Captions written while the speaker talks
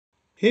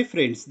Hey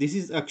friends, this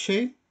is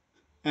Akshay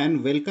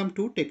and welcome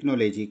to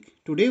TeKnowledgeek.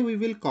 Today we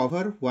will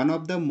cover one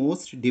of the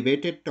most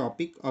debated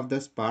topic of the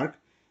Spark,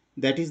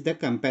 that is the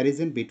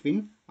comparison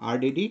between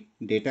RDD,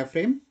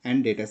 DataFrame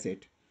and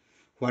Dataset.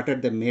 What are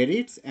the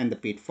merits and the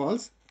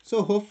pitfalls?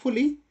 So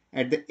hopefully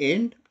at the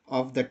end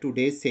of the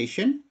today's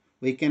session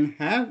we can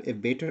have a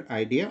better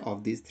idea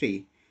of these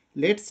three.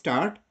 Let's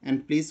start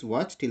and please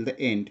watch till the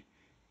end.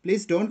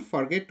 Please don't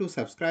forget to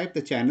subscribe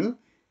the channel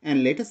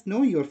and let us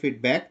know your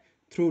feedback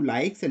through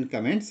likes and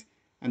comments,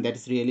 and that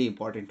is really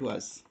important to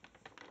us.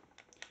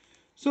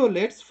 So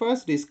let's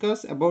first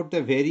discuss about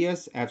the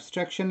various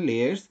abstraction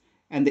layers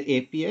and the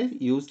API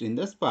used in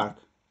the Spark.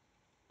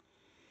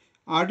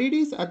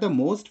 RDDs are the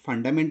most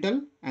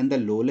fundamental and the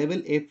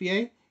low-level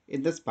API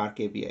in the Spark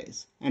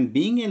APIs. And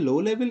being a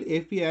low-level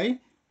API,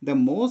 the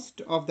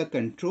most of the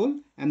control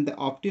and the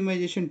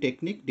optimization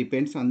technique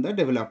depends on the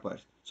developer.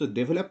 So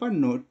developer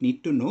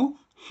need to know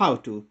how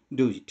to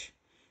do it.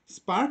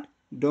 Spark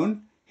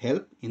don't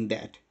help in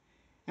that.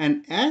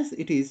 And as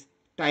it is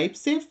type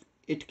safe,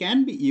 it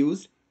can be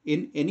used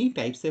in any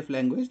type safe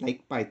language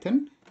like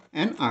Python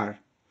and R.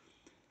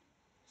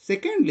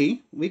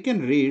 Secondly, we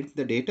can read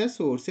the data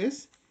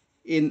sources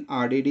in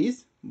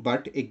RDDs,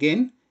 but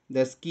again,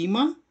 the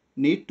schema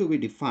need to be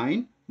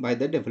defined by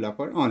the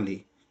developer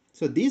only.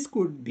 So this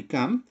could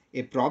become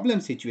a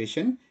problem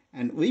situation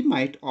and we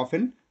might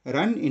often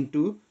run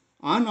into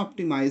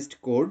unoptimized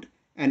code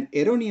and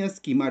erroneous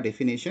schema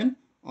definition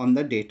on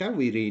the data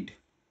we read.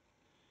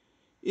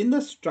 In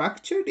the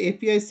structured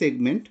API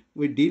segment,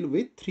 we deal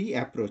with three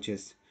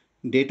approaches: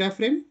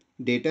 DataFrame,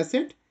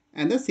 Dataset,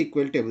 and the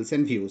SQL Tables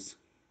and Views.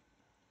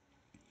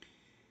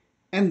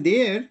 And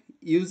there,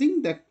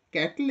 using the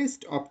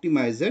Catalyst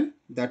optimizer,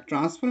 the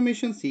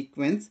transformation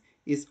sequence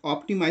is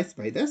optimized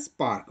by the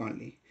Spark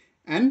only.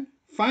 And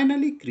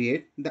finally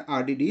create the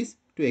RDDs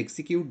to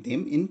execute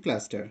them in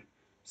cluster.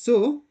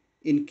 So,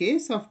 in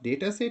case of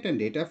dataset and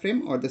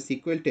DataFrame or the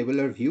SQL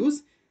table or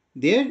views,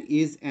 there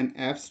is an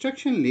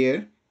abstraction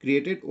layer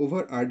created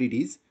over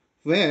RDDs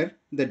where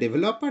the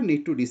developer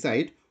need to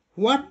decide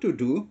what to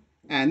do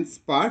and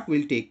Spark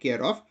will take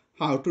care of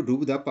how to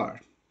do the part.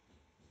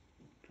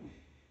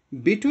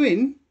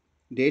 Between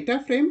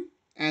DataFrame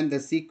and the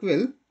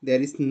SQL, there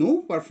is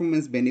no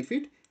performance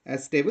benefit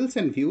as tables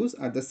and views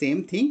are the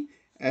same thing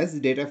as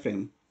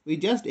DataFrame. We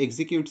just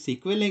execute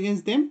SQL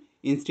against them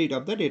instead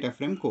of the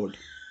DataFrame code.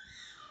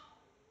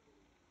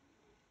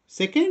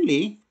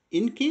 Secondly,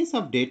 in case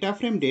of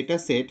DataFrame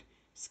dataset,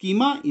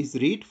 schema is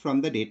read from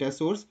the data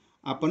source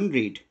upon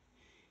read.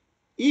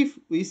 If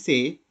we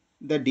say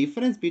the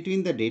difference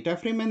between the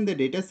DataFrame and the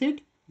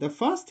dataset, the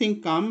first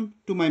thing come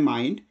to my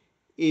mind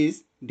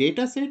is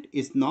dataset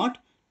is not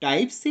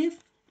type safe.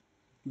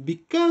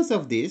 Because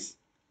of this,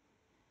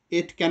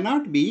 it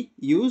cannot be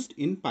used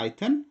in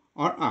Python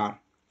or R,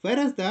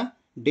 whereas the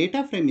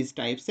data frame is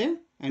type safe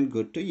and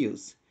good to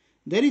use.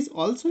 There is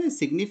also a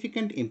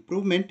significant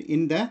improvement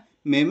in the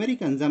memory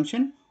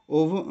consumption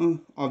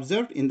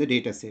observed in the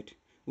dataset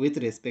with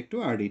respect to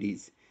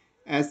RDDs,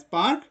 as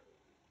Spark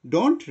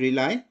don't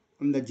rely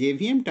on the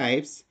JVM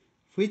types,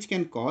 which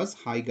can cause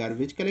high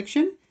garbage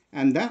collection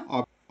and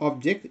the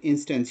object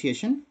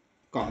instantiation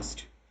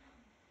cost.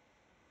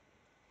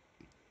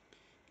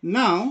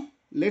 Now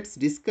let's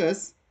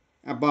discuss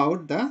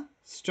about the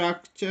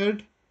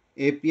structured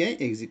API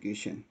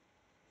execution.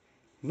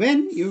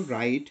 When you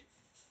write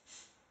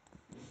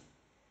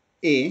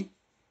a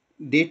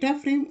data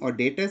frame or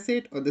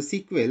dataset or the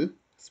SQL,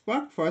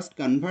 Spark first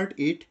convert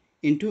it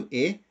into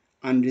a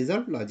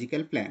unresolved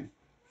logical plan,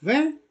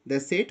 where the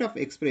set of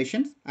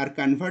expressions are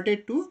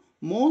converted to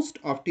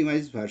most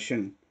optimized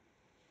version.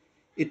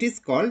 It is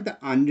called the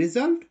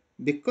unresolved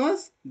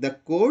because the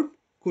code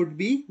could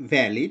be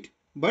valid,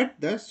 but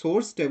the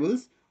source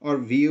tables or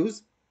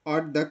views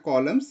or the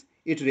columns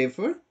it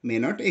refers may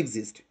not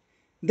exist.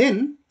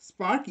 Then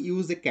Spark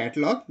use a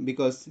catalog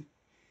because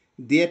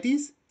that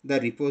is the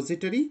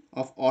repository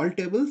of all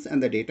tables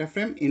and the data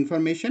frame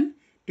information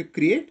to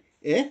create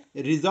a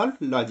resolved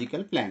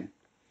logical plan.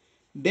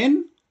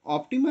 Then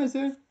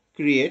optimizer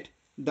create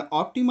the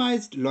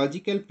optimized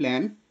logical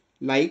plan,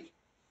 like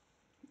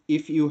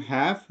if you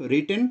have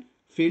written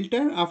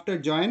filter after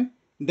join,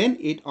 then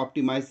it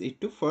optimizes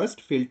it to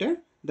first filter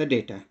the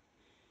data.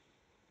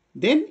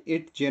 Then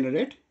it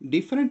generate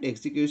different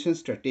execution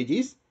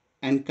strategies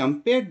and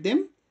compare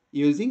them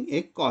using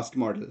a cost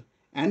model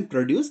and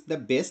produce the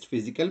best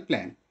physical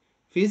plan.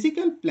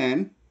 Physical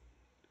plan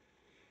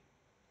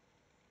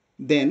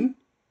then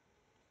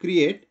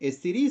create a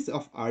series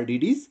of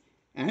RDDs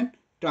and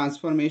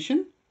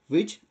transformation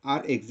which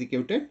are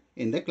executed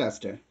in the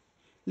cluster.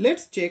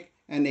 Let's check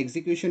an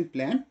execution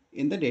plan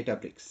in the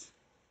Databricks.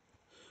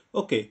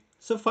 Okay,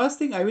 so first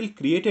thing I will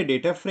create a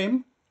data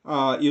frame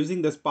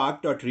using the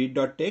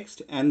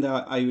spark.read.txt, and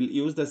I will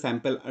use the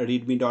sample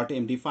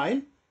readme.md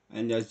file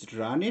and just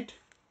run it.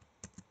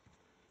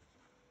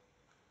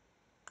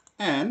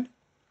 And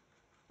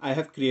I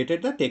have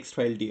created the text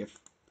file df.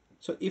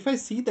 So if I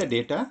see the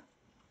data,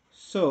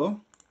 so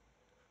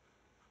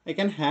I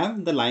can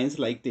have the lines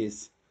like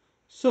this.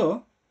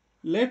 So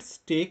let's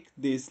take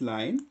this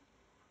line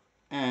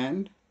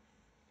and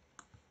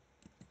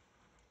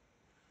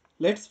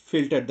let's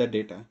filter the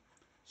data.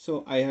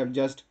 So I have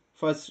just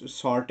first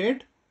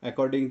sorted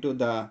according to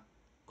the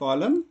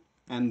column,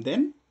 and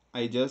then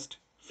I just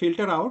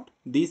filter out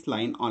this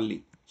line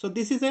only. So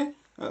this is a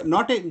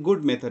not a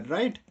good method,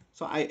 right?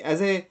 So I,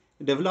 as a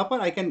developer,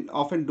 I can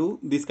often do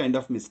this kind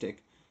of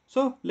mistake.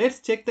 So let's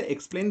check the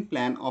explain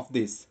plan of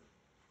this.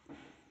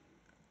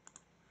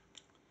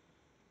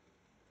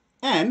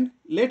 And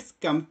let's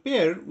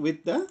compare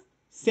with the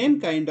same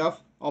kind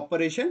of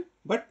operation,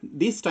 but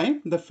this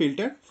time the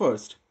filter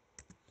first.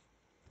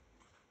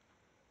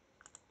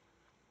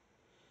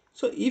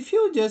 So if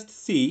you just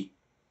see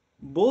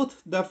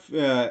both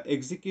the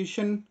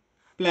execution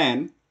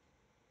plan,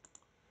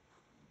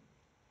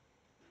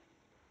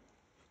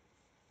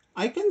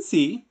 I can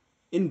see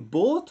in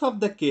both of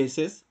the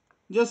cases,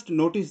 just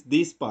notice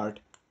this part,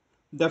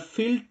 the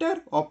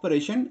filter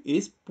operation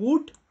is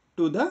put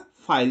to the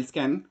file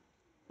scan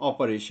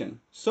operation.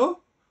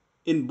 So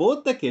in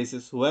both the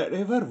cases,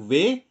 wherever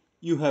way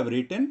you have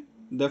written,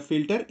 the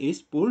filter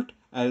is put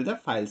at the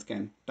file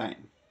scan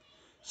time.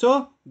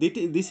 So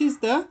this is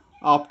the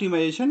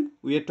optimization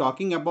we are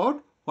talking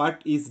about,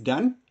 what is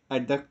done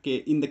at the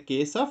in the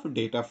case of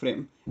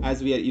DataFrame,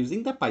 as we are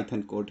using the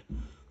Python code.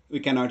 We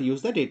cannot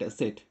use the data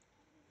set.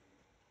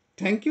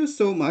 Thank you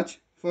so much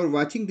for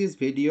watching this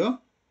video.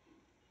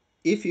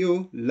 If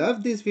you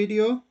love this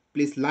video,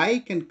 please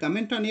like and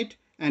comment on it,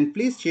 and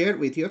please share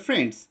with your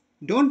friends.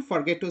 Don't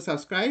forget to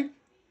subscribe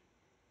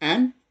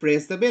and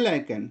press the bell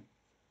icon.